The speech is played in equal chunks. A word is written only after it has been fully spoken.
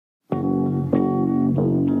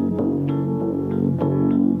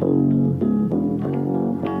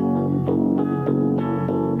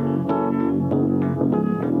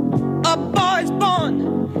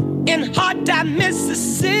that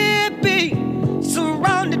Mississippi,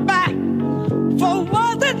 surrounded by four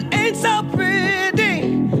walls that ain't so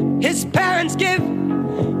pretty. His parents give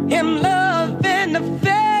him love and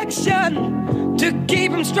affection to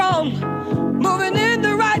keep him strong, moving in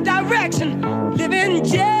the right direction, living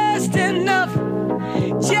just enough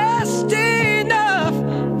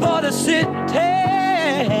for the city.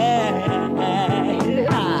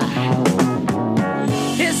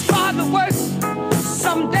 His father works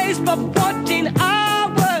some days for 14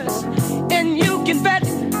 hours, and you can bet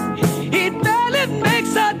he barely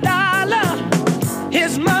makes $1.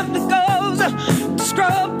 His mother goes to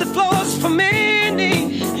scrub the floors for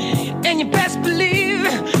many, and you best believe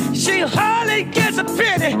she hardly gets a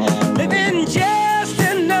penny, living just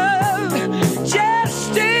enough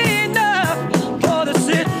for the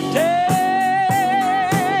city.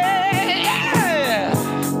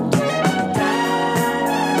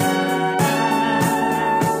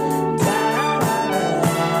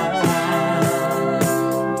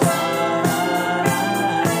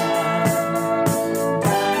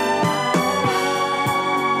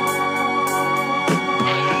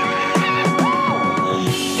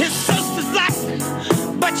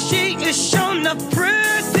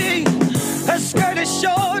 Pretty, her skirt is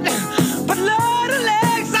short, but Lord, her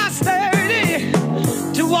legs are sturdy.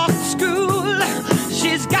 To walk to school,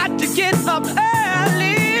 she's got to get up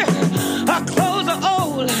early. Her clothes are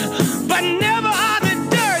old, but never are they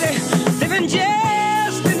dirty. Living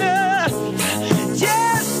just enough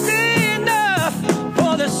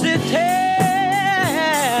for the city.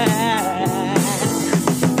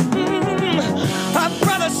 Her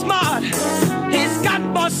brother's smart, he's got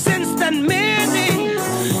more sense than many.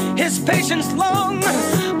 His patience long,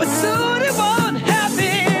 but soon he won't have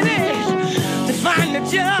any. To find a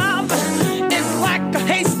job is like a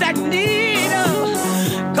haystack needle,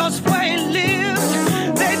 'cause where he lives,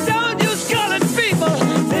 they don't use colored people.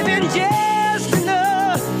 Living just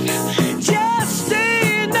enough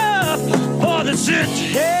for the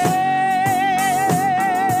city.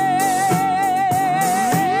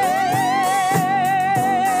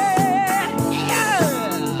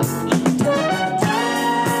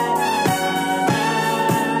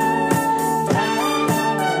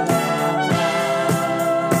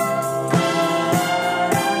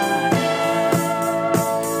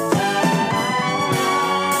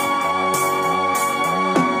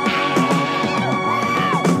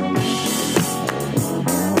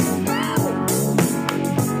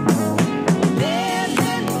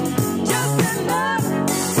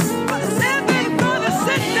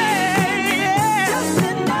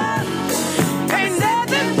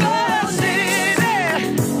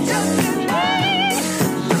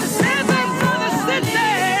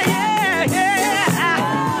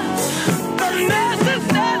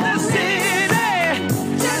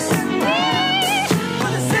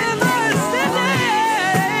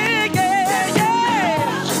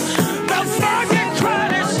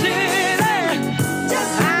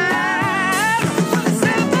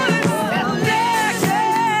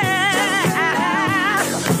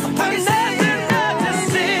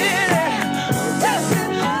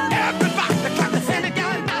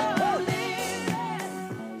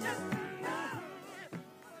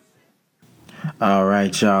 All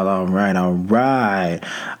right, y'all. All right.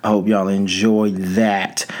 I hope y'all enjoyed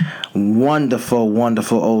that wonderful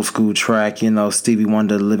old school track. You know, Stevie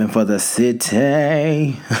Wonder, Living for the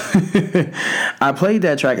City. I played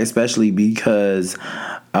that track especially because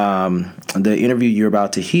the interview you're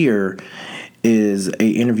about to hear is a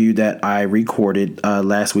interview that I recorded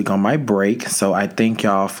last week on my break. So I thank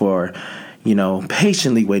y'all for,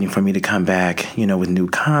 patiently waiting for me to come back, with new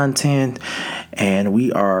content. And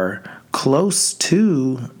we are close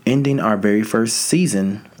to ending our very first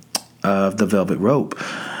season of The Velvet Rope,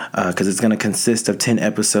 because it's going to consist of 10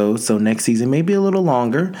 episodes. So next season may be a little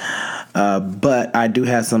longer, but I do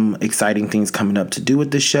have some exciting things coming up to do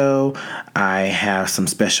with the show. I have some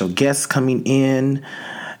special guests coming in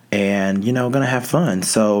and, going to have fun.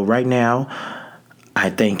 So right now, I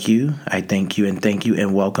thank you,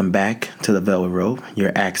 and welcome back to The Velvet Rope.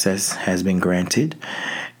 Your access has been granted,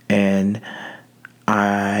 and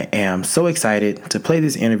I am so excited to play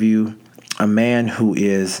this interview. A man who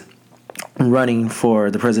is running for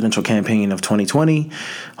the presidential campaign of 2020.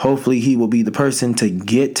 Hopefully he will be the person to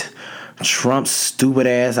get Trump's stupid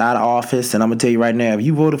ass out of office. And I'm going to tell you right now, if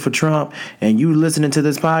you voted for Trump and you listening to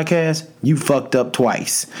this podcast, you fucked up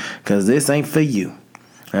twice, because this ain't for you.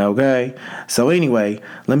 Okay? So anyway,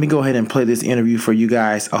 let me go ahead and play this interview for you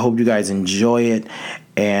guys. I hope you guys enjoy it.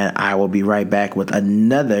 And I will be right back with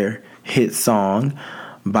another hit song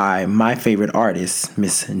by my favorite artist,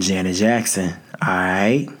 Miss Janet Jackson. All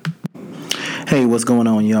right. Hey, what's going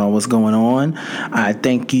on, y'all? What's going on? I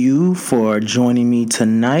thank you for joining me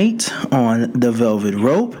tonight on The Velvet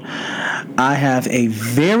Rope. I have a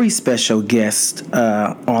very special guest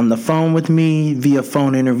on the phone with me via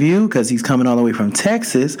phone interview because he's coming all the way from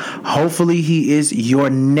Texas. Hopefully, he is your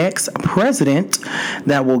next president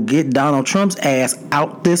that will get Donald Trump's ass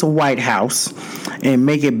out this White House and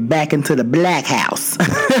make it back into the Black House.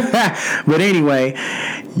 But anyway,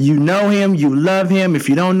 you know him, you love him. If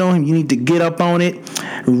you don't know him, you need to get up on it.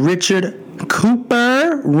 Richard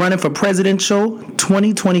Cooper, running for presidential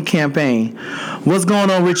 2020 campaign. What's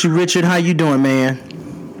going on, Richie? Richard, how you doing, man?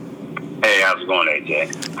 Hey, how's it going,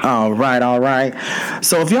 AJ? All right.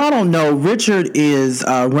 So if y'all don't know, Richard is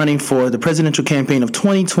running for the presidential campaign of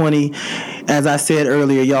 2020. As I said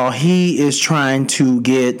earlier, y'all, he is trying to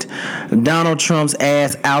get Donald Trump's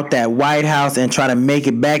ass out that White House and try to make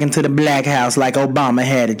it back into the Black House like Obama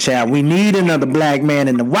had it, child. We need another black man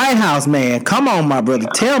in the White House, man. Come on, my brother.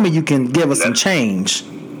 Tell me you can give us some change.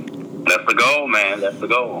 That's the goal, man. That's the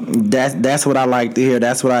goal. That's what I like to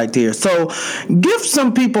hear. So, give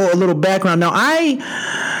some people a little background. Now,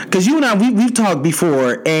 because you and I, we've talked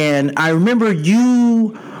before, and I remember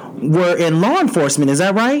you were in law enforcement. Is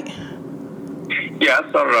that right? Yeah, I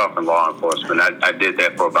started off in law enforcement. I did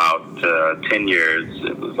that for about 10 years.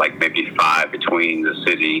 It was like maybe 5 between the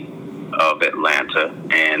city of Atlanta,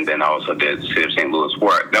 and then I also did the city of St. Louis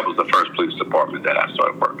work. That was the first police department that I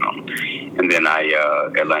started working on. And then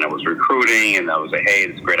Atlanta was recruiting, and I was like, hey,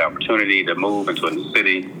 it's a great opportunity to move into a new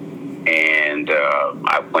city. And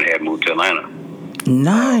I went ahead and moved to Atlanta.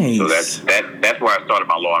 Nice. So that's where I started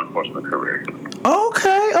my law enforcement career.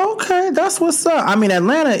 Okay, that's what's up. I mean,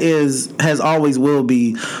 Atlanta has always will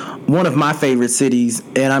be one of my favorite cities,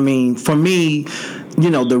 and I mean, for me, you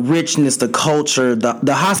know, the richness, the culture,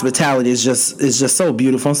 the hospitality is just so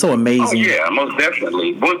beautiful and so amazing. Oh yeah, most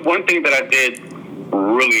definitely. One thing that I did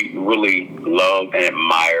really, really love and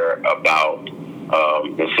admire about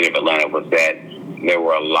the city of Atlanta was that there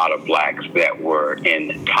were a lot of blacks that were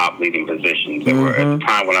in top leading positions. There were, at the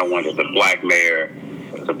time when I went, there was a black mayor,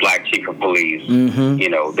 there was a black chief of police. You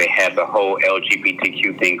know, they had the whole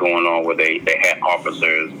LGBTQ thing going on where they had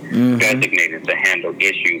officers designated to handle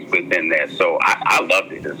issues within that. So I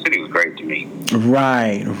loved it. The city was great to me.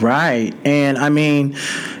 Right. And I mean,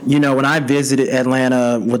 you know, when I visited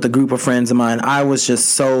Atlanta with a group of friends of mine, I was just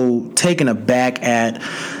so taken aback at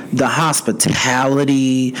the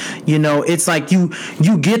hospitality. You know, it's like you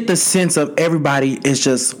get the sense of everybody is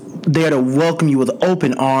just there to welcome you with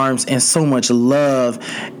open arms and so much love,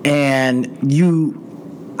 and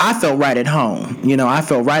I felt right at home. You know,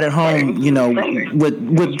 you know,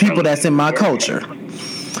 with people that's in my culture.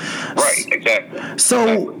 Right, exactly.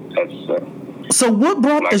 So what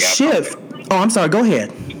brought the shift? Oh, I'm sorry, go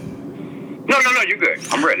ahead. No, you're good.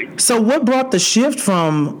 I'm ready. So what brought the shift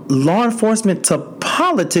from law enforcement to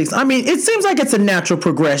politics? I mean, it seems like it's a natural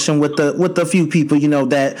progression with the few people, you know,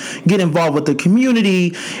 that get involved with the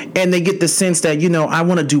community, and they get the sense that, you know, I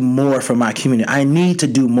want to do more for my community. I need to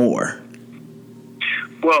do more.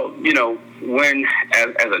 Well, you know, when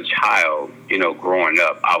as a child, you know, growing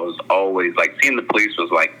up, I was always like, seeing the police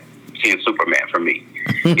was like seeing Superman for me.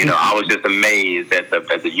 You know, I was just amazed at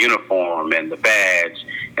the uniform and the badge,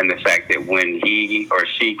 and the fact that when he or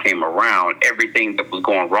she came around, everything that was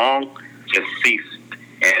going wrong just ceased,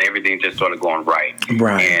 and everything just started going right.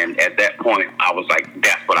 And at that point, I was like,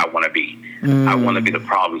 that's what I want to be. I want to be the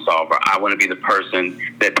problem solver. I want to be the person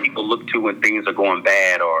that people look to when things are going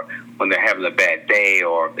bad, or when they're having a bad day,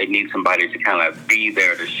 or they need somebody to kind of be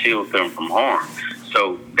there to shield them from harm.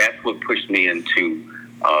 So that's what pushed me into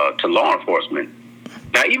to law enforcement.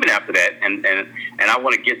 Now, even after that, and I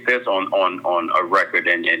want to get this on a record,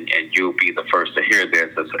 and you'll be the first to hear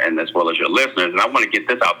this, and as well as your listeners, and I want to get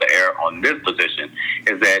this out the air on this position,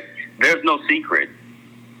 is that there's no secret,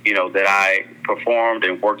 you know, that I performed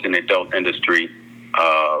and worked in the adult industry,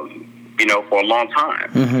 you know, for a long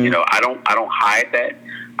time. You know, I don't hide that.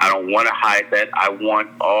 I don't want to hide that. I want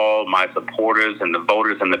all my supporters and the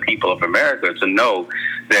voters and the people of America to know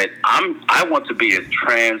that I want to be as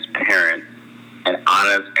transparent and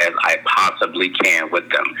honest as I possibly can with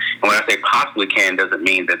them. And when I say possibly can, doesn't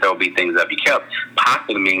mean that there'll be things that be kept.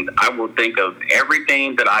 Possibly means I will think of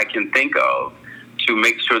everything that I can think of to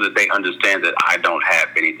make sure that they understand that I don't have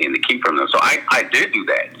anything to keep from them. So I did do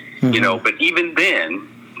that, you know, but even then,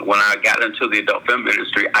 when I got into the adult film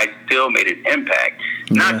industry, I still made an impact,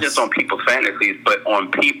 not just on people's fantasies, but on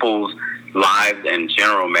people's lives in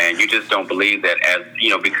general, man. You just don't believe that as,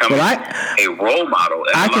 becoming a role model.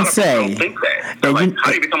 And I can say, don't think that.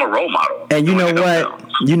 How do you become a role model? And you know what?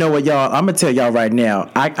 You know what, y'all? I'm going to tell y'all right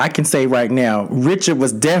now. I can say right now, Richard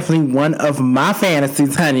was definitely one of my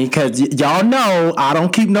fantasies, honey, because y'all know I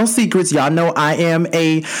don't keep no secrets. Y'all know I am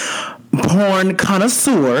a porn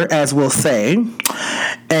connoisseur, as we'll say.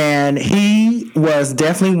 And he was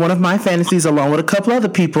definitely one of my fantasies along with a couple other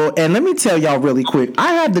people. And let me tell y'all really quick,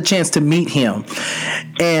 I had the chance to meet him.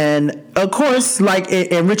 And of course,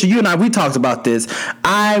 and Richard, you and I, we talked about this.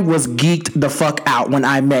 I was geeked the fuck out when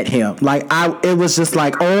I met him. It was just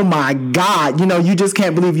like, oh my God, you just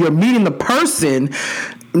can't believe you're meeting the person.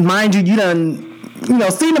 Mind you, you done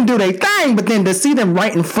see them do their thing, but then to see them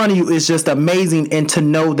right in front of you is just amazing. And to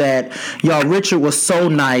know that, y'all, Richard was so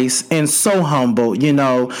nice and so humble,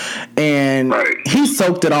 and he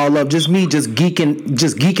soaked it all up. Just me, just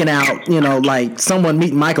geeking out, like someone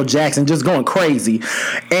meeting Michael Jackson, just going crazy.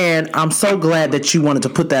 And I'm so glad that you wanted to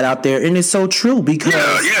put that out there, and it's so true because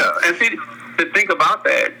and see, to think about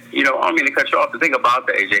that, I don't mean to cut you off. To think about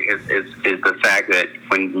that, AJ, is the fact that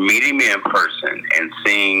when meeting me in person and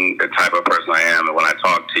seeing the type of person I am, and when I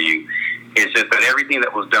talk to you, it's just that everything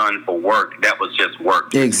that was done for work, that was just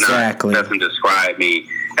work. Exactly. It doesn't describe me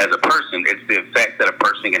as a person. It's the effect that a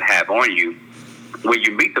person can have on you. When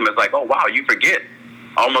you meet them, it's like, oh, wow, you forget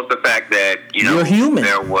almost the fact that, you're human.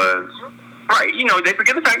 There was... Right, they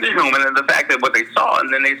forget the fact that you're human and the fact that what they saw,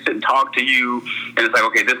 and then they sit and talk to you, and it's like,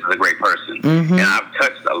 okay, this is a great person. Mm-hmm. And I've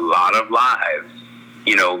touched a lot of lives,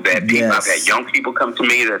 that people, I've had young people come to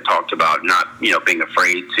me that talked about not, being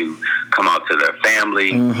afraid to come out to their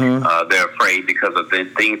family. Mm-hmm. They're afraid because of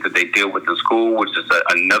the things that they deal with in school, which is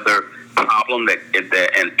another problem,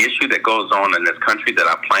 an issue that goes on in this country that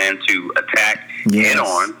I plan to attack head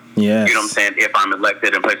on. Yes. You know what I'm saying? If I'm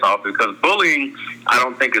elected in place of office, because bullying, I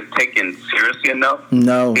don't think is taken seriously enough.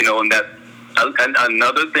 No. And that's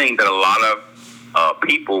another thing that a lot of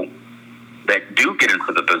people that do get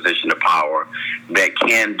into the position of power that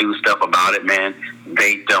can do stuff about it, man,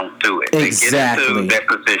 they don't do it. Exactly. They get into that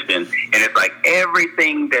position, and it's like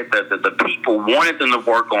everything that the people wanted them to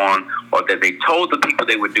work on, or that they told the people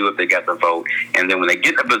they would do if they got the vote, and then when they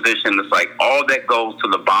get in the position, it's like all that goes to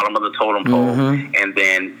the bottom of the totem pole, and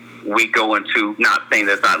then we go into, not saying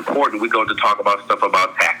that's not important, we go to talk about stuff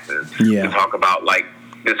about taxes. Yeah. We talk about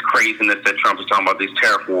this craziness that Trump is talking about, these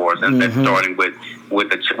tariff wars, and that's starting with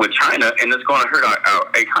China, and it's going to hurt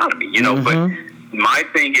our economy, But my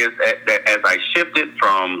thing is that as I shifted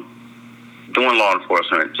from doing law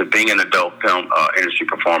enforcement to being an adult film industry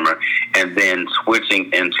performer, and then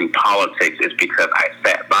switching into politics, is because I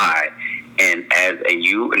sat by. And as a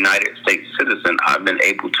United States citizen, I've been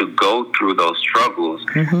able to go through those struggles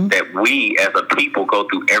that we as a people go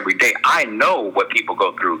through every day. I know what people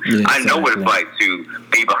go through. Exactly. I know what it's like to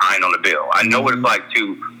be behind on a bill. I know what it's like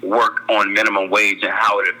to work on minimum wage and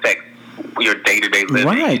how it affects your day-to-day living.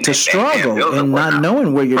 Right, to struggle and not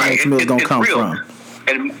knowing where your next meal is going to come from.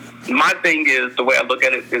 And my thing is, the way I look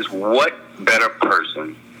at it is, what better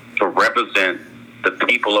person to represent the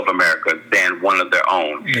people of America than one of their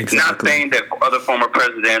own. Exactly. Not saying that other former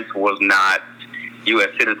presidents was not U.S.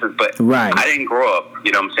 citizens, but I didn't grow up,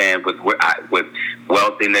 with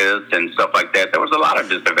wealthiness and stuff like that. There was a lot of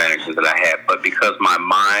disadvantages that I had, but because my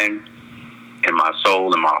mind and my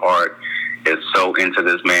soul and my heart is so into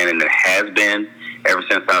this man, and it has been ever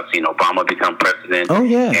since I've seen Obama become president,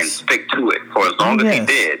 and stick to it for as long as he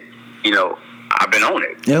did, I've been on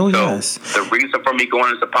it. The reason for me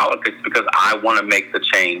going into politics is because I want to make the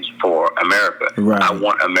change for America. Right. I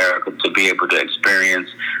want America to be able to experience,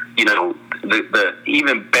 the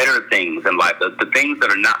even better things in life. The things that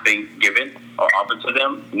are not being given or offered to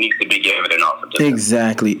them need to be given and offered to them.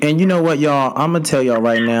 Exactly. And you know what, y'all? I'm going to tell y'all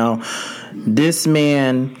right now, this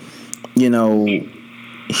man, to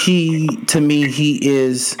me, he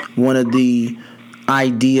is one of the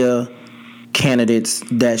idea candidates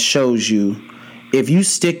that shows you, if you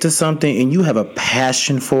stick to something and you have a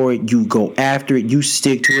passion for it, you go after it, you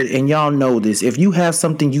stick to it. And y'all know this. If you have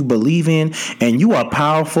something you believe in and you are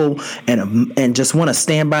powerful and just want to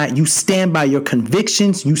stand by it, you stand by your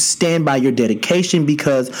convictions, you stand by your dedication,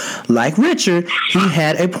 because like Richard, he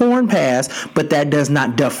had a porn past, but that does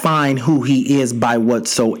not define who he is by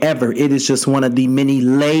whatsoever. It is just one of the many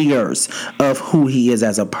layers of who he is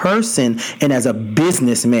as a person and as a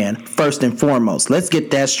businessman, first and foremost. Let's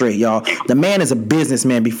get that straight, y'all. The man is a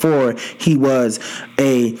businessman before he was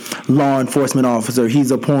a law enforcement officer. He's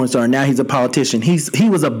a porn star. Now he's a politician. He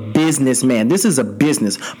was a businessman. This is a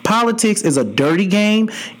business. Politics is a dirty game,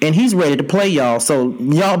 and he's ready to play, y'all. So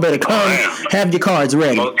y'all better come, have your cards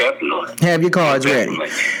ready. Most definitely. Have your cards ready.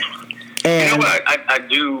 And you know what? I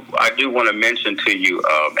do want to mention to you,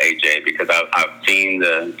 AJ, because I've seen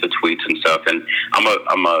the tweets and stuff, and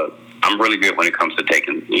I'm really good when it comes to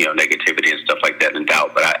taking negativity and stuff like that and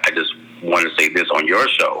doubt. But I just want to say this on your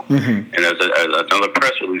show, and there's another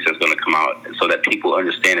press release that's going to come out so that people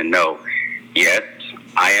understand and know. Yes,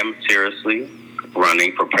 I am seriously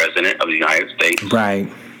running for president of the United States.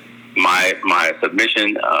 Right. My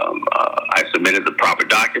submission, I submitted the proper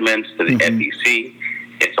documents to the SEC.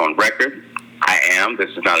 It's on record. I am.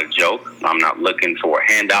 This is not a joke. I'm not looking for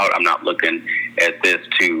a handout. I'm not looking at this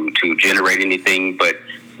to generate anything but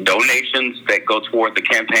donations that go toward the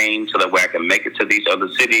campaign so that way I can make it to these other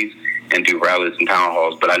cities and do rallies and town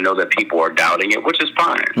halls. But I know that people are doubting it, which is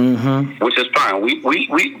fine. Which is fine. We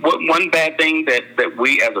one bad thing that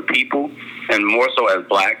we as a people, and more so as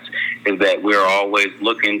blacks, is that we're always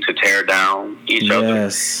looking to tear down each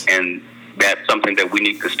other. And that's something that we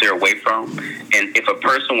need to steer away from. And if a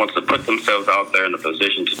person wants to put themselves out there in a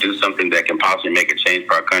position to do something that can possibly make a change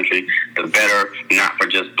for our country, the better, not for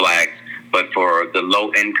just blacks, but for the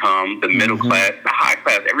low income, the middle class, the high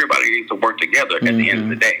class. Everybody needs to work together at the end of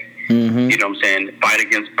the day. You know what I'm saying? Fight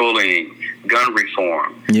against bullying, gun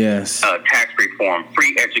reform, tax reform,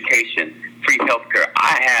 free education, free healthcare.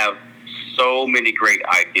 I have so many great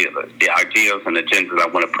ideas and agendas I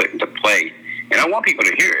want to put into play, and I want people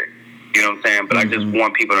to hear it. You know what I'm saying? But I just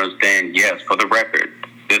want people to understand, yes, for the record,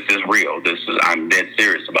 this is real. I'm dead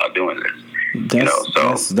serious about doing this.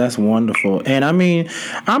 That's wonderful. And I mean,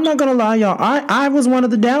 I'm not gonna lie, y'all. I was one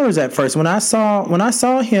of the doubters at first when I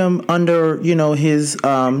saw him under his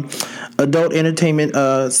adult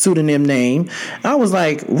entertainment pseudonym name. I was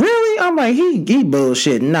like, really? I'm like, he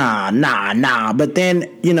bullshit. Nah. But then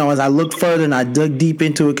as I looked further and I dug deep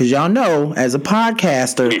into it, because y'all know, as a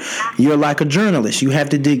podcaster, you're like a journalist. You have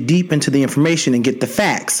to dig deep into the information and get the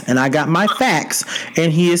facts. And I got my facts,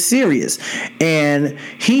 and he is serious, and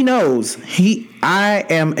he knows. I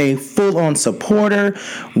am a full-on supporter.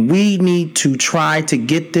 We need to try to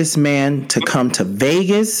get this man to come to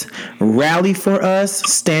Vegas, rally for us,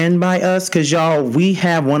 stand by us, because y'all, we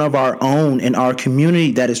have one of our own in our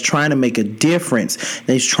community that is trying to make a difference.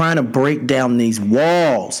 That is trying to break down these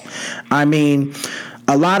walls. I mean,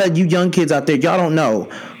 a lot of you young kids out there, y'all don't know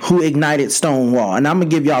who ignited Stonewall. And I'm going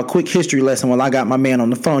to give y'all a quick history lesson while I got my man on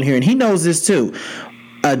the phone here, and he knows this too.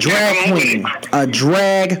 A drag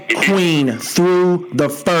queen threw the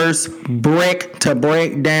first brick to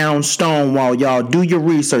break down Stonewall, y'all. Do your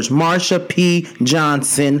research. Marsha P.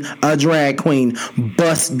 Johnson, a drag queen,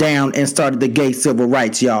 bust down and started the gay civil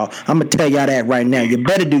rights, y'all. I'm going to tell y'all that right now. You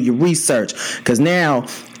better do your research, because now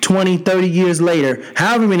 20, 30 years later,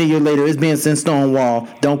 however many years later it's been since Stonewall,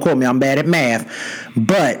 don't quote me, I'm bad at math,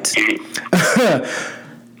 but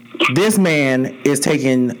this man is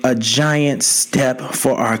taking a giant step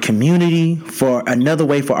for our community, for another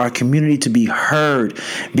way for our community to be heard.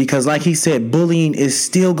 Because like he said, bullying is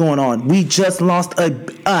still going on. We just lost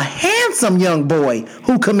a handsome young boy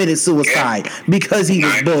who committed suicide because he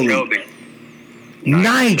was bullied.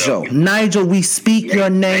 Nigel, we speak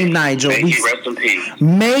your name, Nigel. May he rest in peace.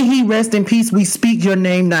 May he rest in peace. We speak your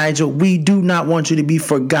name, Nigel. We do not want you to be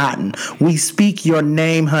forgotten. We speak your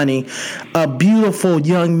name, honey. A beautiful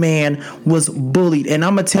young man was bullied. And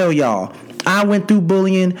I'm going to tell y'all, I went through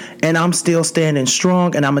bullying and I'm still standing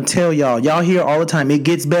strong. And I'm going to tell y'all hear all the time, it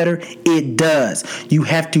gets better. It does. You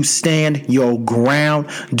have to stand your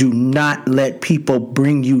ground. Do not let people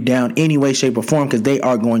bring you down any way, shape, or form, because they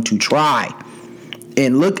are going to try.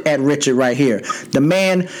 And look at Richard right here. The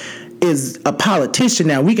man is a politician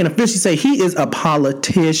now. We can officially say he is a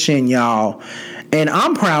politician, y'all. And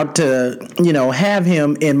I'm proud to, have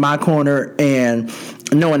him in my corner and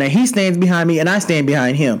knowing that he stands behind me and I stand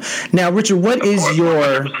behind him. Now, Richard, what is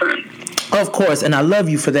your... Of course, and I love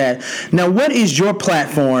you for that. Now, what is your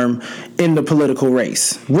platform in the political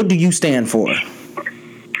race? What do you stand for?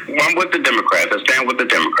 I'm with the Democrats. I stand with the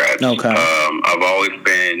Democrats. Okay. I've always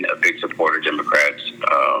been a big supporter of Democrats.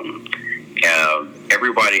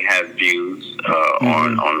 Everybody has views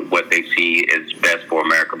on what they see is best for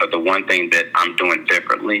America. But the one thing that I'm doing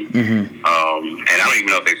differently, and I don't even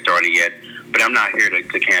know if they started yet, but I'm not here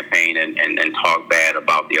to campaign and talk bad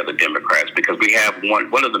about the other Democrats, because we have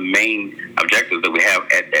one of the main objectives that we have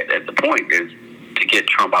at the point is to get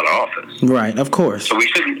Trump out of office. Right, of course. So we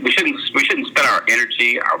shouldn't spend our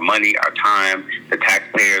energy, our money, our time, the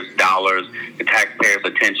taxpayers' dollars, the taxpayers'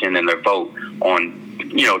 attention and their vote on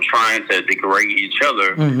trying to degrade each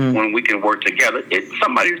other when we can work together.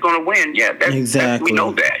 Somebody's going to win. Yeah, exactly. We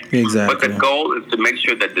know that. Exactly. But the goal is to make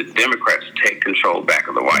sure that the Democrats take control back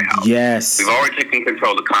of the White House. Yes. We've already taken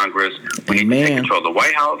control of Congress. We need to take control of the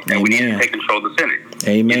White House, and we need to take control of the Senate.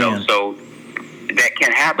 Amen. So that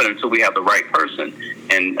can't happen until we have the right person.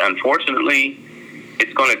 And unfortunately,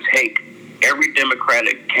 it's going to take every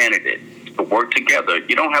Democratic candidate to work together.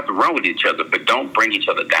 You don't have to run with each other, but don't bring each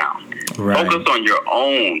other down. Right. Focus on your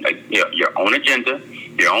own agenda,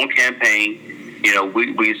 your own campaign.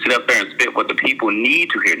 We sit up there and spit what the people need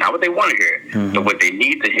to hear, not what they want to hear, but what they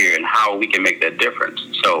need to hear and how we can make that difference.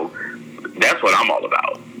 So that's what I'm all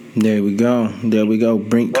about. There we go.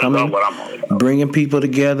 Bringing people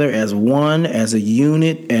together as one, as a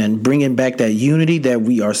unit, and bringing back that unity that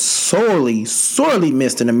we are sorely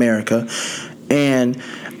missed in America. And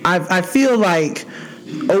I feel like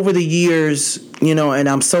over the years, and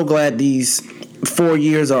I'm so glad these 4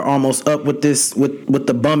 years are almost up with this, with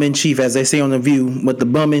the bum in chief, as they say on The View, with the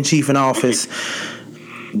bum in chief in office.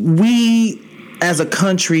 We, as a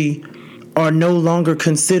country, are no longer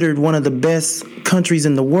considered one of the best countries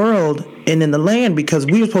in the world and in the land, because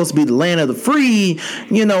we were supposed to be the land of the free,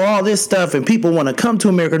 all this stuff, and people want to come to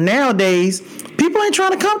America. Nowadays, people ain't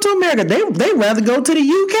trying to come to America. They rather go to the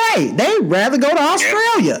UK. They rather go to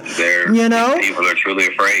Australia. People are truly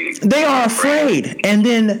afraid. They are afraid. And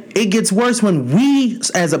then it gets worse when we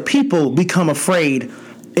as a people become afraid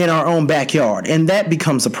in our own backyard, and that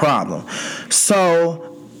becomes a problem. So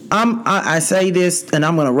I say this, and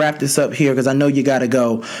I'm going to wrap this up here because I know you got to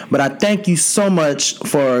go. But I thank you so much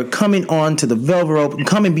for coming on to the Velvet Rope and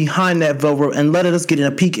coming behind that Velvet Rope and letting us get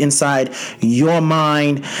a peek inside your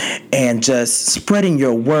mind and just spreading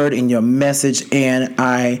your word and your message. And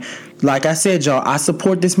like I said, y'all, I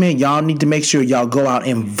support this man. Y'all need to make sure y'all go out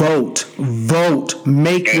and vote.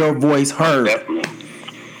 Make your voice heard.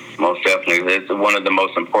 Most definitely. It's one of the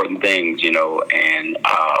most important things, and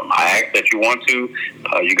I ask that you want to,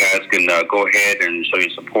 you guys can go ahead and show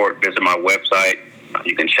your support. Visit my website.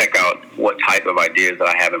 You can check out what type of ideas that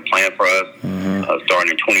I have in plan for us.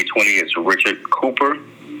 Starting in 2020, it's Richard Cooper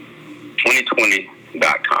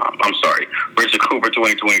 2020.com. I'm sorry,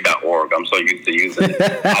 RichardCooper2020.org. I'm so used to using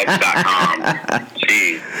 .com.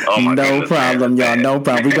 Jeez. Oh my goodness, problem, y'all. No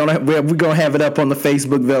problem. We're gonna have it up on the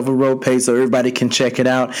Facebook Velvet Rope page so everybody can check it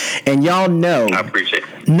out. And y'all know, I appreciate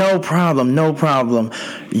it. No problem.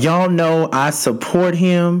 Y'all know I support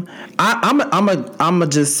him. I'm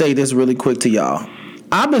just say this really quick to y'all.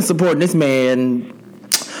 I've been supporting this man.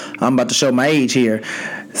 I'm about to show my age here.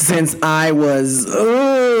 Since I was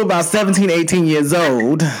about 17, 18 years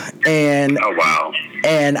old. And oh, wow.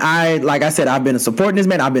 And like I said, I've been supporting this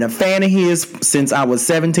man. I've been a fan of his since I was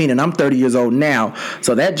 17, and I'm 30 years old now.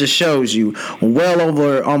 So that just shows you well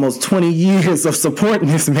over almost 20 years of supporting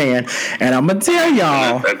this man. And I'm going to tell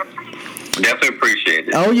y'all. Definitely appreciate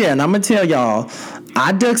it. Oh, yeah. And I'm going to tell y'all,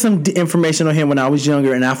 I dug some information on him when I was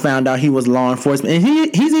younger, and I found out he was law enforcement.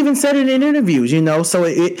 And he's even said it in interviews, So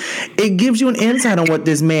it gives you an insight on what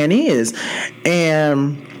this man is.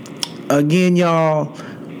 And again, y'all,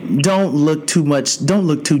 don't look too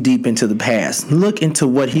deep into the past. Look into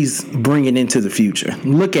what he's bringing into the future.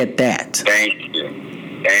 Look at that. Thank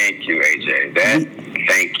you, AJ.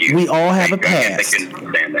 Thank you. We all have a past.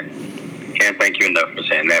 Can't thank you enough for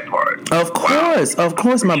saying that part. Of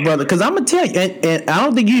course, my brother. Because I'm going to tell you, and I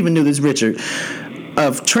don't think you even knew this, Richard. A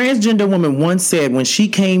transgender woman once said when she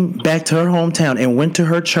came back to her hometown and went to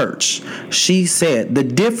her church, she said, the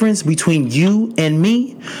difference between you and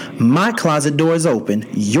me, my closet door is open,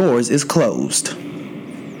 yours is closed.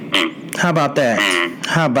 How about that?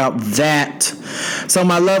 So,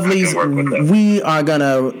 my lovelies, we are going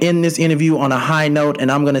to end this interview on a high note,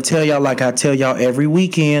 and I'm going to tell y'all like I tell y'all every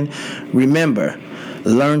weekend, remember,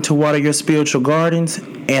 learn to water your spiritual gardens,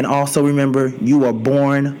 and also remember, you are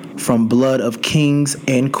born from blood of kings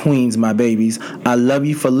and queens, my babies. I love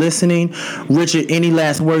you for listening. Richard, any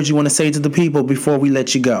last words you want to say to the people before we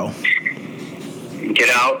let you go? Get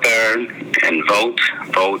out there and vote.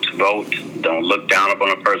 Don't look down upon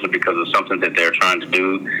a person because of something that they're trying to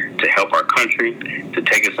do to help our country, to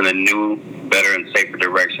take us in a new, better, and safer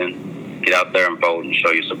direction. Get out there and vote and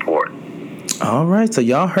show your support. All right, so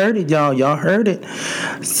y'all heard it, y'all. Y'all heard it.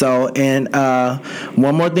 So, and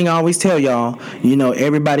one more thing I always tell y'all,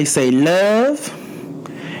 everybody say love.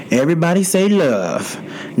 Everybody say love.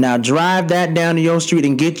 Now drive that down to your street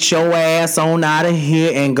and get your ass on out of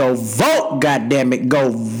here and go vote, goddammit. Go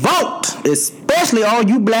vote. Especially all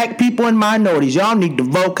you black people and minorities. Y'all need to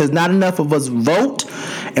vote because not enough of us vote.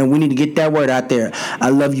 and we need to get that word out there. I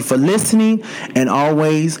love you for listening, and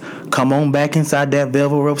always come on back inside that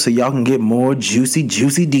velvet rope so y'all can get more juicy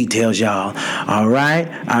details, y'all. All right,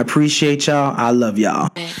 I appreciate y'all. I love y'all.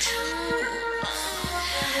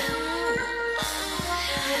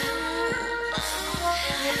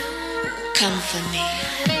 Come for me.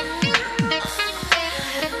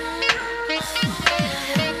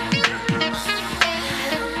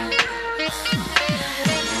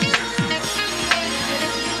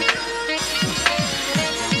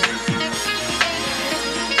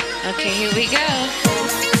 Okay, here we go.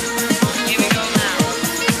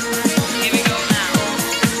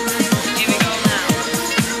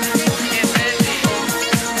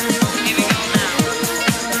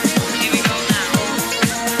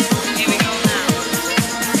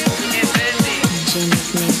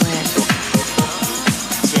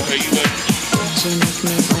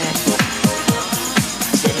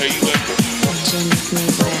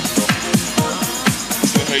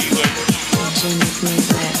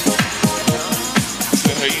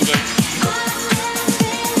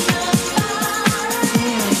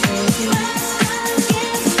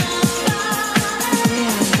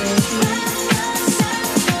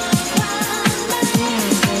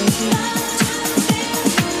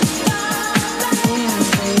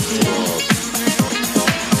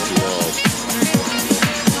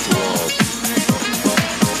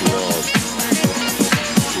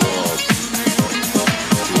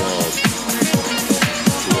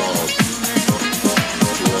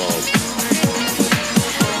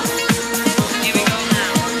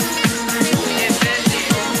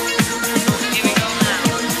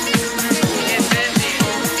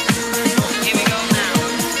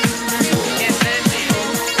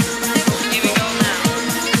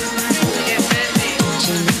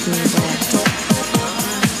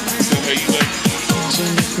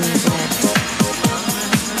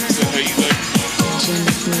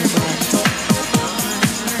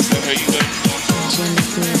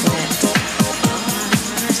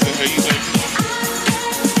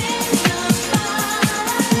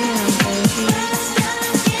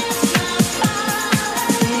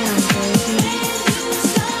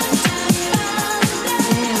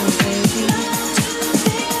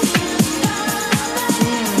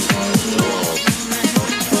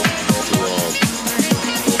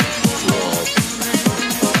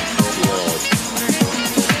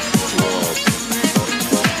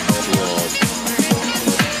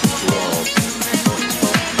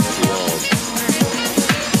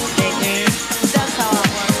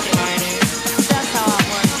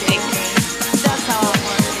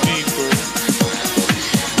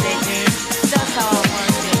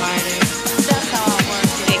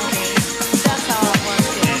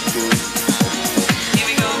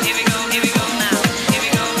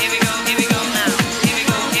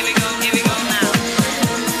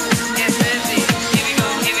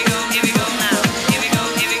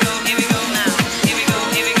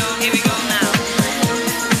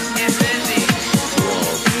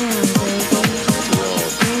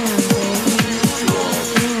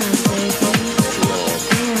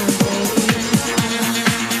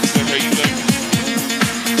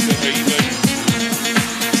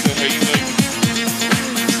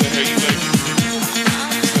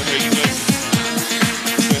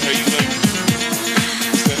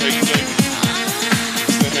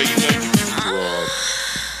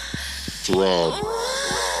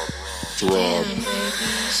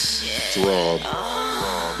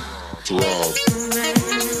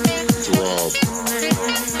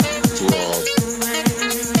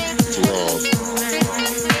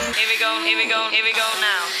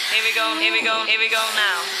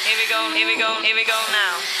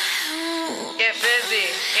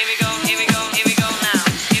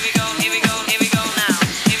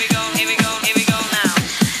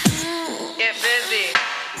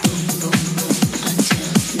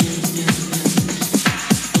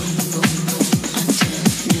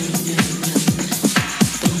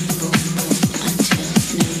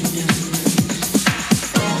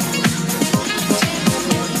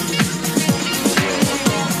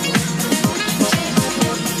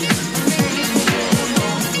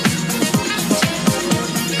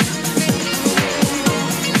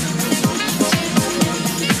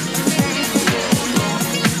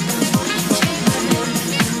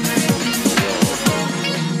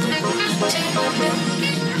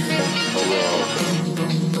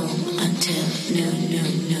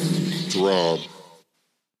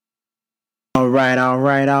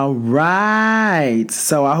 All right.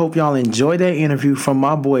 So I hope y'all enjoyed that interview from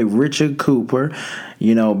my boy Richard Cooper.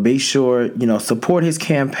 Be sure, support his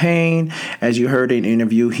campaign. As you heard in the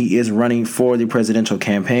interview, he is running for the presidential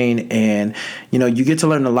campaign, and, you get to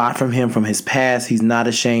learn a lot from him, from his past. He's not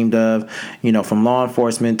ashamed of, from law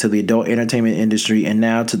enforcement to the adult entertainment industry and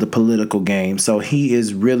now to the political game. So he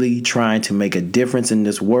is really trying to make a difference in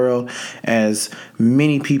this world, as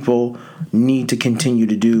many people need to continue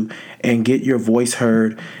to do, and get your voice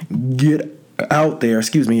heard. Get out there.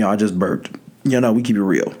 Excuse me, y'all, I just burped. We keep it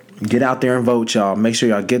real. Get out there and vote, y'all. Make sure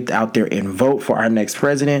y'all get out there and vote for our next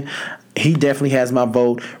president. He definitely has my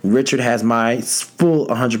vote. Richard has my full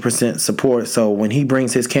 100% support. So when he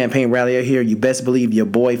brings his campaign rally out here, you best believe your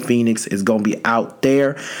boy Phoenix is going to be out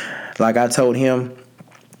there. Like I told him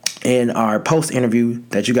in our post interview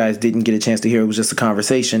that you guys didn't get a chance to hear, it was just a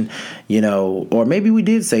conversation, or maybe we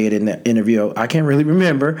did say it in the interview. I can't really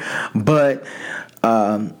remember, but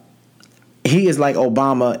he is like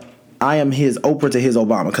Obama. I am his Oprah to his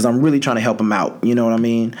Obama, because I'm really trying to help him out. You know what I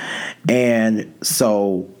mean? And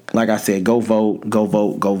so, like I said, go vote, go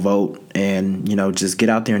vote, go vote. And, just get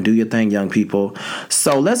out there and do your thing, young people.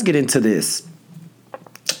 So let's get into this.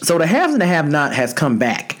 So the Haves and the Have-Not has come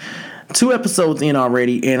back. 2 episodes in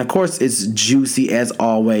already. And, of course, it's juicy as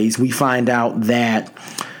always. We find out that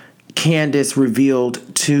Candace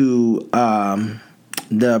revealed to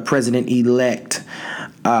the president-elect,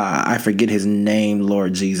 I forget his name,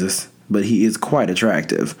 Lord Jesus, but he is quite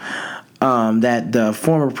attractive, that the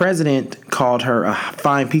former president called her a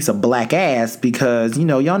fine piece of black ass because,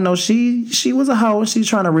 y'all know she was a hoe. She's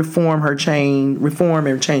trying to reform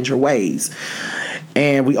and change her ways.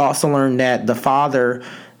 And we also learned that the father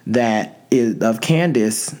of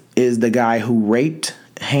Candace is the guy who raped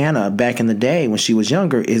Hannah back in the day when she was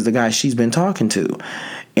younger, is the guy she's been talking to.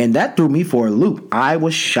 And that threw me for a loop. I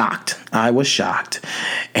was shocked.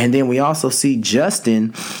 And then we also see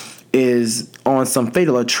Justin is on some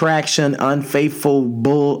Fatal Attraction,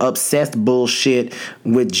 unfaithful, obsessed bullshit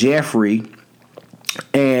with Jeffrey,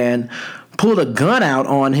 and pulled a gun out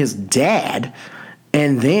on his dad,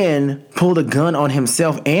 and then pulled a gun on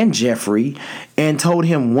himself and Jeffrey, and told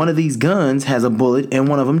him one of these guns has a bullet and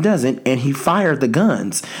one of them doesn't, and he fired the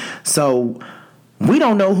guns. So we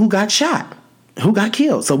don't know who got shot, who got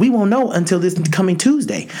killed. So we won't know until this coming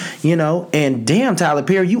Tuesday, and damn, Tyler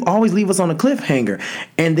Perry, you always leave us on a cliffhanger.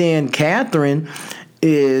 And then Catherine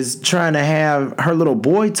is trying to have her little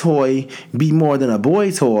boy toy be more than a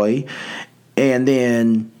boy toy. And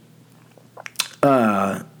then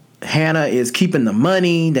Hannah is keeping the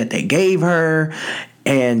money that they gave her.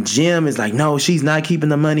 And Jim is like, no, she's not keeping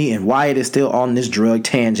the money. And Wyatt is still on this drug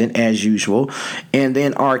tangent as usual. And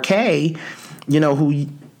then RK, who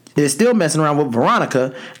is still messing around with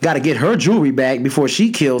Veronica, got to get her jewelry back before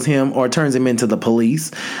she kills him or turns him into the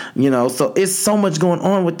police. So it's so much going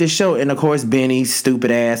on with this show. And of course, Benny's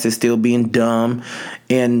stupid ass is still being dumb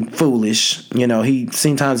and foolish.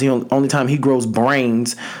 The only time he grows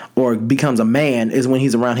brains or becomes a man is when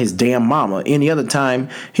he's around his damn mama. Any other time,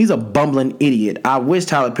 he's a bumbling idiot. I wish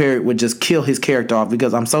Tyler Perry would just kill his character off,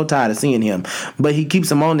 because I'm so tired of seeing him. But he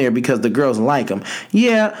keeps him on there because the girls like him.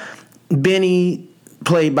 Yeah, Benny,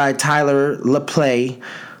 played by Tyler Leplay,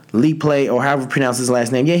 or however you pronounce his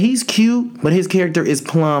last name. Yeah, he's cute, but his character is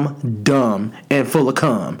plumb dumb and full of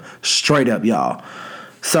cum. Straight up, y'all.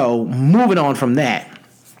 So, moving on from that.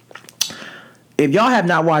 If y'all have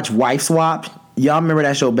not watched Wife Swap, y'all remember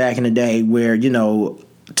that show back in the day where,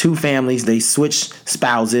 2 families, they switch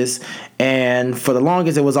spouses, and for the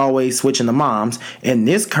longest it was always switching the moms. In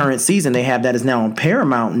this current season, they have that is now on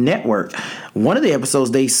Paramount Network. One of the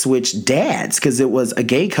episodes, they switched dads because it was a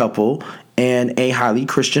gay couple and a highly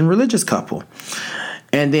Christian religious couple.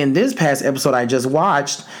 And then this past episode I just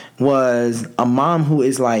watched was a mom who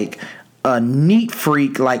is like a neat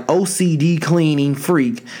freak, like OCD cleaning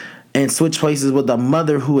freak, and switch places with a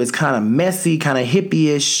mother who is kind of messy, kind of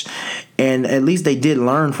hippie-ish, and at least they did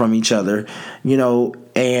learn from each other,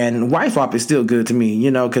 and Wife Swap is still good to me,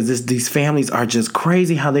 because these families are just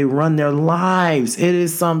crazy how they run their lives. It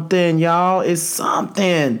is something, y'all. It's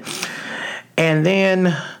something. And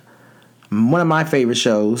then one of my favorite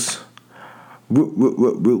shows,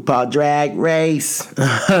 RuPaul Drag Race,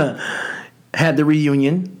 had the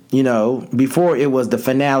reunion. Before it was the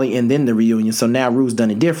finale and then the reunion. So now Ru's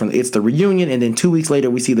done it differently. It's the reunion, and then 2 weeks later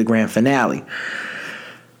we see the grand finale.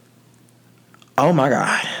 Oh my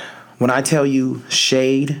God. When I tell you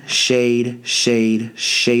shade of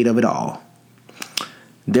it all.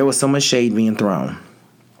 There was so much shade being thrown.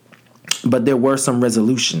 But there were some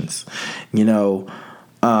resolutions. The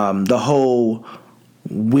whole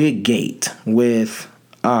Wiggate with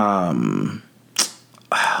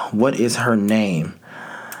what is her name?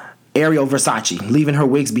 Ariel Versace leaving her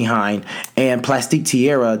wigs behind, and Plastique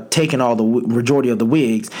Tierra taking all the majority of the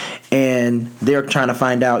wigs, and they're trying to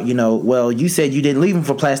find out, well, you said you didn't leave them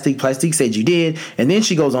for Plastique. Plastique said you did, and then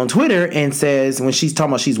she goes on Twitter and says, when she's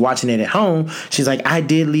talking about she's watching it at home, she's like, I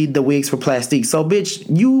did leave the wigs for Plastique. So, bitch,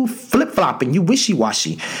 you flip-flopping, you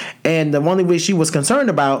wishy-washy. And the only wig she was concerned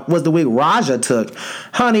about was the wig Raja took.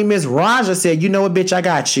 Honey, Miss Raja said, you know what, bitch, I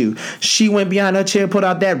got you. She went behind her chair, put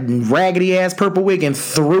out that raggedy-ass purple wig, and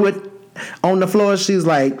threw it on the floor. She's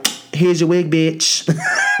like, here's your wig, bitch.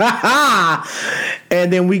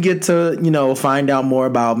 And then we get to, find out more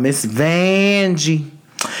about Miss Vanjie.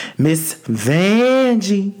 Miss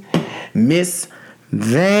Vanjie. That's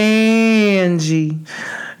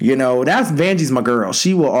Vanjie's my girl.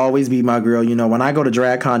 She will always be my girl. When I go to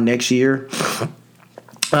DragCon next year,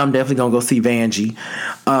 I'm definitely going to go see Vanjie.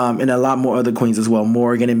 And a lot more other queens as well.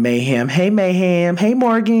 Morgan and Mayhem. Hey, Mayhem. Hey,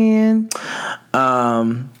 Morgan.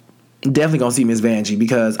 Definitely gonna see Miss Vanjie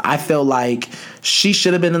because I feel like she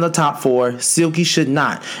should have been in the top 4. Silky should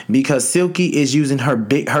not, because Silky is using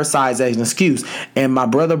her size as an excuse. And my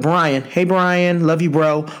brother Brian, hey Brian, love you,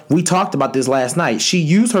 bro. We talked about this last night. She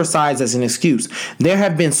used her size as an excuse. There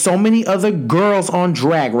have been so many other girls on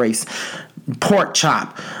Drag Race: Pork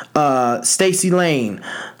Chop, Stacey Lane,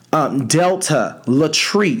 Delta,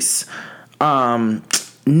 Latrice,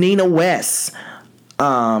 Nina West,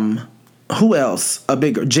 who else? A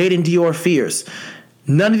bigger Jaden Dior Fierce.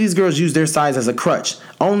 None of these girls use their size as a crutch.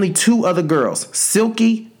 Only 2 other girls,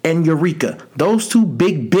 Silky and Eureka. Those 2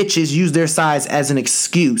 big bitches use their size as an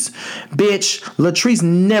excuse. Bitch, Latrice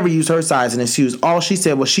never used her size as an excuse. All she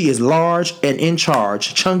said was she is large and in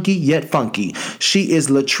charge, chunky yet funky. She is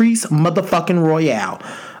Latrice motherfucking Royale.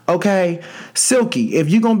 Okay, Silky, if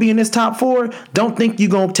you're going to be in this top 4, don't think you're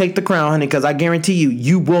going to take the crown, honey, because I guarantee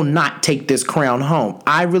you will not take this crown home.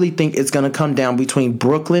 I really think it's going to come down between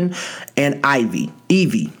Brooklyn and Evie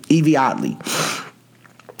Oddly.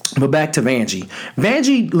 But back to Vanjie.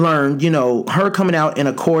 Vanjie learned, her coming out in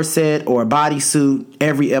a corset or a bodysuit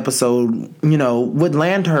every episode, would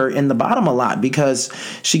land her in the bottom a lot because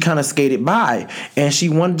she kind of skated by. And she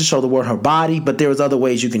wanted to show the world her body, but there was other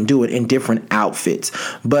ways you can do it in different outfits.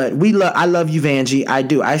 But I love you, Vanjie. I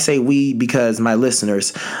do. I say we because my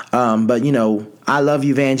listeners. But, I love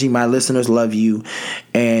you, Vanjie. My listeners love you.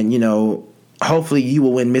 And, hopefully you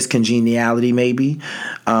will win Miss Congeniality maybe.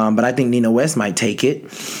 But I think Nina West might take it.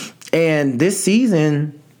 And this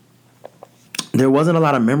season, there wasn't a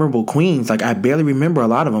lot of memorable queens. Like, I barely remember a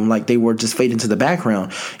lot of them. Like, they were just fading to the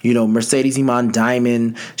background. Mercedes Iman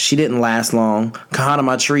Diamond, she didn't last long. Kahana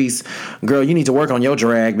Montrese, girl, you need to work on your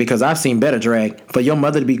drag because I've seen better drag. For your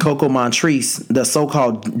mother to be Coco Montrese, the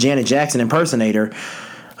so-called Janet Jackson impersonator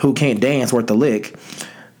who can't dance worth a lick,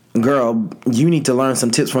 girl, you need to learn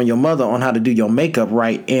some tips from your mother on how to do your makeup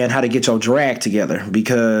right and how to get your drag together.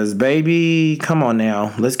 Because, baby, come on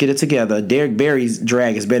now. Let's get it together. Derek Barry's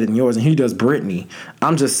drag is better than yours, and he does Britney.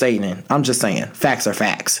 I'm just saying. Facts are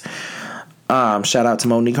facts. Shout out to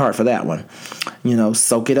Monique Hart for that one.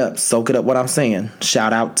 Soak it up what I'm saying.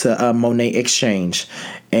 Shout out to Monet Exchange.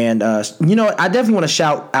 And, I definitely want to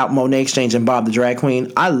shout out Monet Exchange and Bob the Drag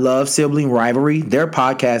Queen. I love Sibling Rivalry. Their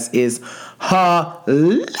podcast is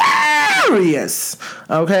hilarious.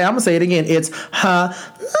 Okay, I'm going to say it again. It's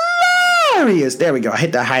hilarious. There we go. I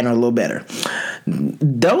hit that high note a little better.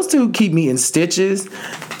 Those 2 keep me in stitches.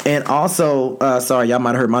 And also, sorry, y'all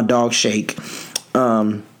might have heard my dog shake.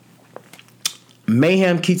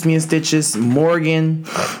 Mayhem keeps me in stitches. Morgan.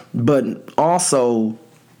 But also,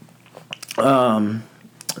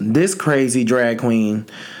 this crazy drag queen,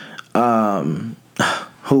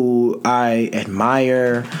 who I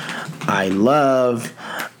admire, I love.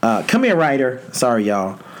 Come here, Ryder. Sorry,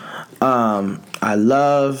 y'all. I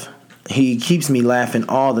love. He keeps me laughing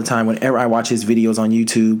all the time whenever I watch his videos on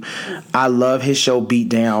YouTube. I love his show Beat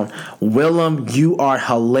Down. Willem, you are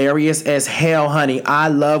hilarious as hell, honey. I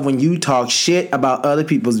love when you talk shit about other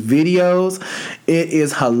people's videos. It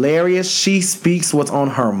is hilarious. She speaks what's on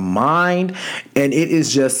her mind, and it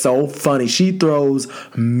is just so funny. She throws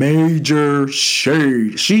major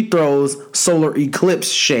shade. She throws solar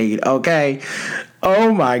eclipse shade, okay?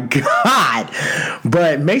 Oh my God.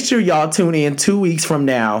 But make sure y'all tune in 2 weeks from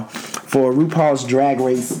now for RuPaul's Drag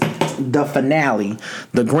Race, the finale,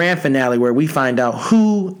 the grand finale, where we find out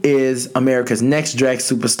who is America's Next Drag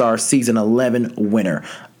Superstar Season 11 winner.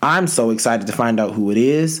 I'm so excited to find out who it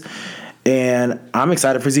is. And I'm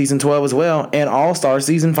excited for Season 12 as well, and All-Star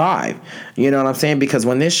Season 5. You know what I'm saying? Because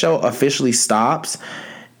when this show officially stops,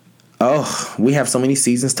 we have so many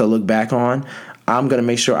seasons to look back on. I'm going to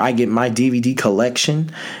make sure I get my DVD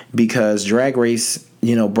collection because Drag Race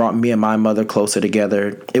brought me and my mother closer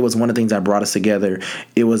together. It was one of the things that brought us together.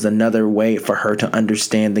 It was another way for her to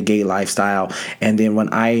understand the gay lifestyle. And then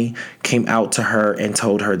when I came out to her and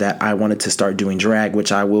told her that I wanted to start doing drag,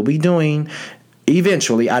 which I will be doing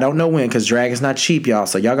eventually, I don't know when, because drag is not cheap, y'all.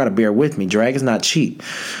 So y'all got to bear with me. Drag is not cheap.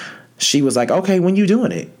 She was like, okay, when you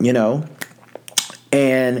doing it,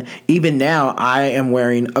 And even now, I am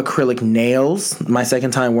wearing acrylic nails. My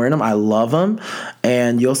second time wearing them. I love them.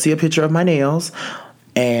 And you'll see a picture of my nails.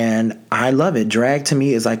 And I love it. Drag to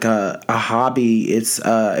me is like a hobby. It's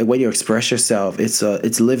a way to express yourself.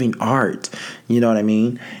 It's living art. You know what I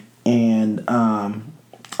mean? And I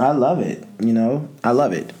love it. I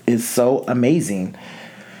love it. It's so amazing.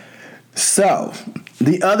 So,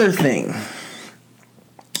 the other thing.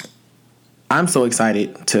 I'm so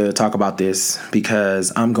excited to talk about this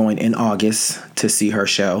because I'm going in August to see her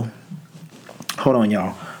show. Hold on,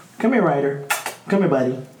 y'all. Come here, Ryder. Come here,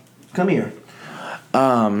 buddy. Come here.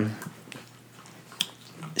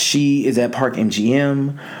 She is at Park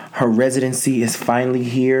MGM. Her residency is finally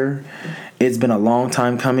here. It's been a long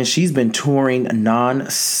time coming. She's been touring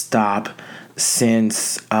non-stop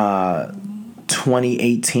since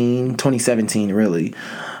 2017, really.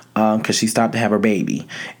 Because she stopped to have her baby,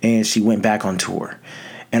 and she went back on tour,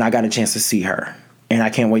 and I got a chance to see her, and I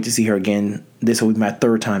can't wait to see her again. This will be my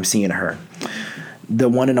third time seeing her. The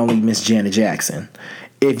one and only Miss Janet Jackson.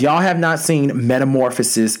 If y'all have not seen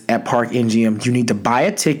Metamorphosis at Park MGM, you need to buy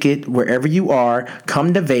a ticket wherever you are.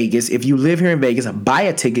 Come to Vegas. If you live here in Vegas, buy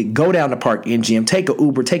a ticket. Go down to Park MGM. Take a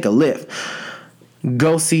Uber. Take a Lyft.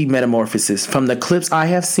 Go see Metamorphosis. From the clips I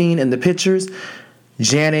have seen and the pictures,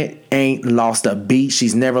 Janet ain't lost a beat.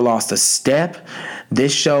 She's never lost a step.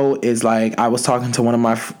 This show is like, I was talking to one of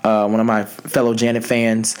my fellow Janet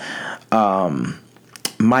fans,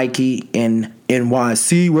 Mikey in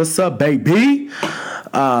NYC. What's up, baby?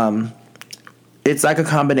 It's like a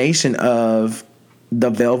combination of the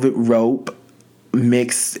Velvet Rope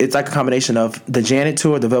mix. It's like a combination of the Janet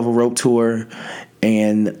tour, the Velvet Rope tour,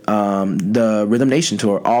 and the Rhythm Nation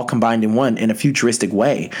tour, all combined in one in a futuristic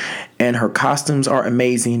way. And her costumes are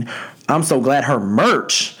amazing. I'm so glad her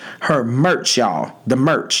merch, y'all, the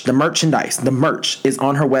merchandise is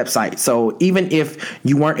on her website. So even if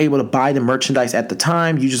you weren't able to buy the merchandise at the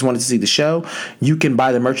time, you just wanted to see the show, you can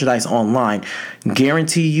buy the merchandise online.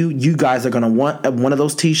 Guarantee you guys are going to want one of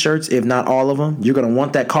those t-shirts, if not all of them. You're going to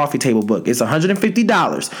want that coffee table book. It's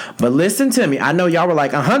 $150. But listen to me. I know y'all were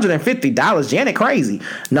like, $150? Janet crazy.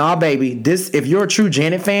 Nah, baby. If you're a true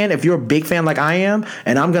Janet fan, if you're a big fan like I am,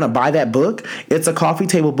 and I'm going to buy that book, it's a coffee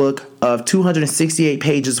table book of 268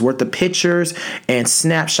 pages worth of pictures and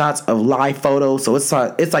snapshots of live photos. So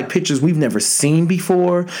it's like pictures we've never seen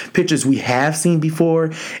before, pictures we have seen before,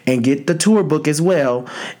 and get the tour book as well.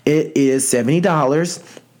 It is $70.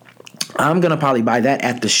 I'm going to probably buy that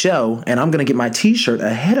at the show, and I'm going to get my t-shirt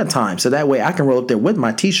ahead of time so that way I can roll up there with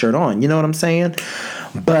my t-shirt on. You know what I'm saying?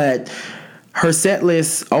 But her set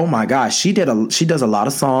list, oh my gosh, she does a lot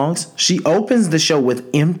of songs. She opens the show with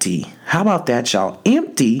Empty. How about that, y'all?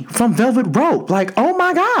 Empty from Velvet Rope. Like, oh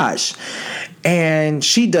my gosh. And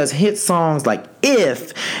she does hit songs like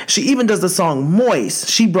If. She even does the song Moist.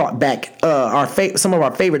 She brought back some of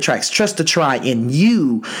our favorite tracks, Trust to Try and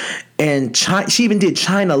You. And she even did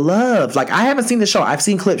China Love. Like, I haven't seen the show. I've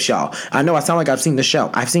seen clips, y'all. I know I sound like I've seen the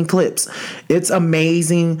show. I've seen clips. It's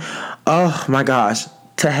amazing. Oh my gosh.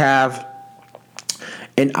 To have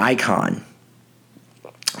an icon,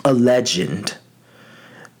 a legend,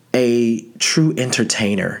 a true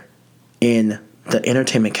entertainer in the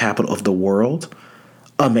entertainment capital of the world.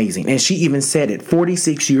 Amazing. And she even said it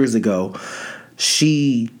 46 years ago.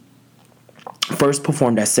 She first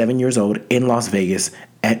performed at 7 years old in Las Vegas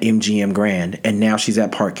at MGM Grand, and now she's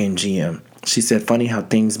at Park MGM. She said, funny how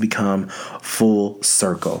things become full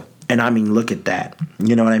circle. And I mean, look at that.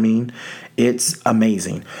 You know what I mean? It's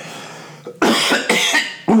amazing.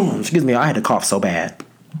 Excuse me, I had to cough so bad.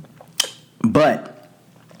 But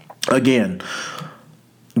again,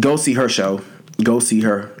 go see her show. Go see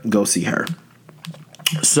her. Go see her.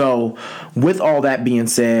 So with all that being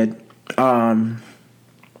said, my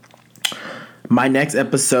next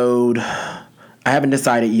episode, I haven't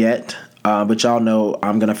decided yet, but y'all know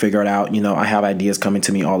I'm going to figure it out. You know, I have ideas coming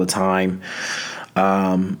to me all the time.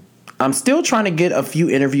 I'm still trying to get a few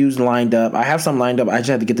interviews lined up. I have some lined up. I just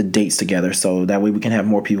have to get the dates together so that way we can have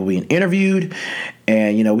more people being interviewed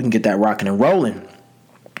and, you know, we can get that rocking and rolling.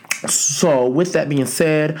 So with that being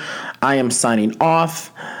said, I am signing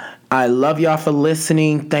off. I love y'all for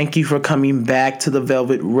listening. Thank you for coming back to the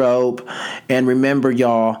Velvet Rope. And remember,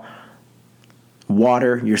 y'all,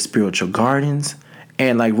 water your spiritual gardens.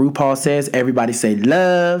 And like RuPaul says, everybody say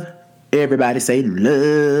love, Everybody say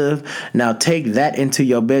love. Now take that into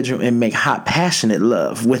your bedroom and make hot, passionate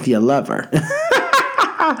love with your lover.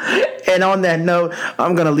 And on that note,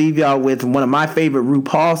 I'm going to leave y'all with one of my favorite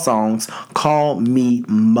RuPaul songs, Call Me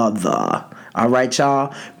Mother. All right,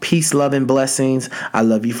 y'all. Peace, love, and blessings. I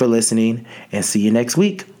love you for listening, and see you next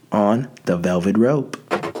week on The Velvet Rope.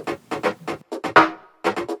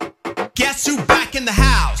 Guess who back in the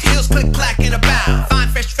house? Heels click clack in a bow. Fine,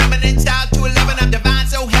 fresh, feminine style to 11. I'm divine,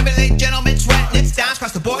 so heavenly, gentlemen, sweat, nips down,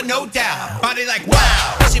 across the board, no doubt. Body like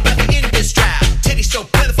wow, she about to end this drought. Titty so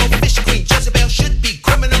plentiful, fishy queen, Jezebel should be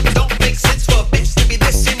criminal. Don't make sense for a bitch to be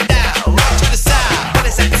this in down. Right to the side, what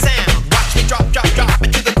is that sound? Watch me drop, drop, drop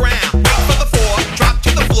it to the ground. Wait for the 4, drop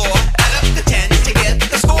to the floor. Add up the 10s to get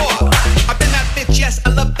the score. I've been that bitch, yes, I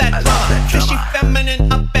love that drama. Fishy,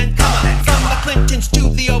 feminine, up and coming. From the Clintons to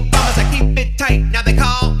the Obamas, I keep it tight. Now they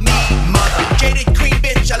call me mother. Jaded queen,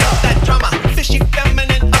 bitch, I love that drama. Fishy,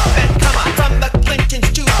 feminine, up and coming. From the Clintons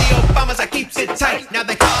to the Obamas, I keep it tight. Now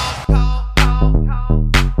they call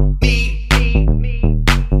me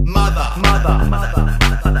mother.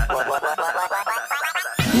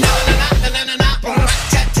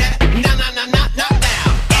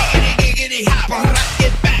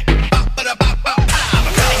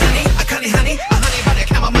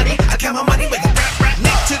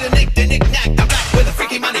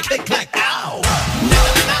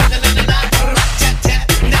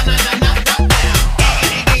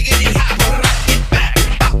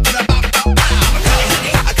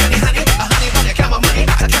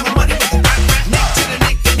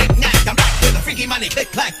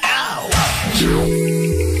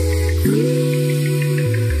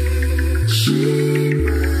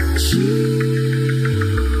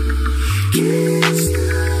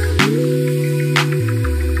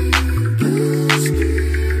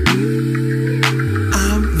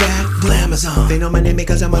 They know my name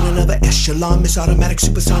because I'm on another echelon. Miss Automatic,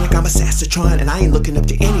 Supersonic, I'm a Sassatron. And I ain't looking up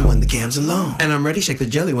to anyone, the gam's alone. And I'm ready, shake the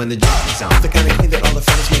jelly when the jelly's on. The kind of queen that all the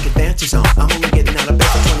fellas make advances on. I'm only getting out of bed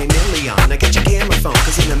for 20 million. Now get your camera phone,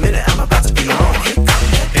 cause in a minute I'm about to be on.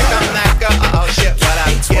 Here come that girl, uh-oh, shit, what up?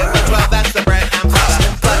 Give her 12, that's the bread I'm butter.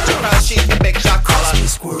 Clutch across, she's the big shot caller.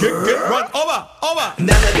 Get, run, over.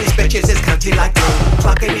 None of these bitches is cunty like you.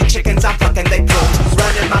 Plucking these chickens, I'm plucking they plumes.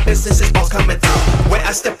 Running my business is balls coming through. Where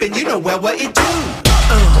I step in, you know well what it do.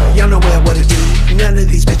 Y'all know well what it do. None of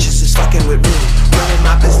these bitches is fucking with me. Running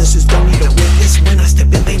my businesses don't need a witness. When I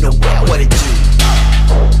step in, they know well what it do.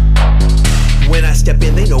 When I step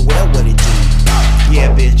in, they know well what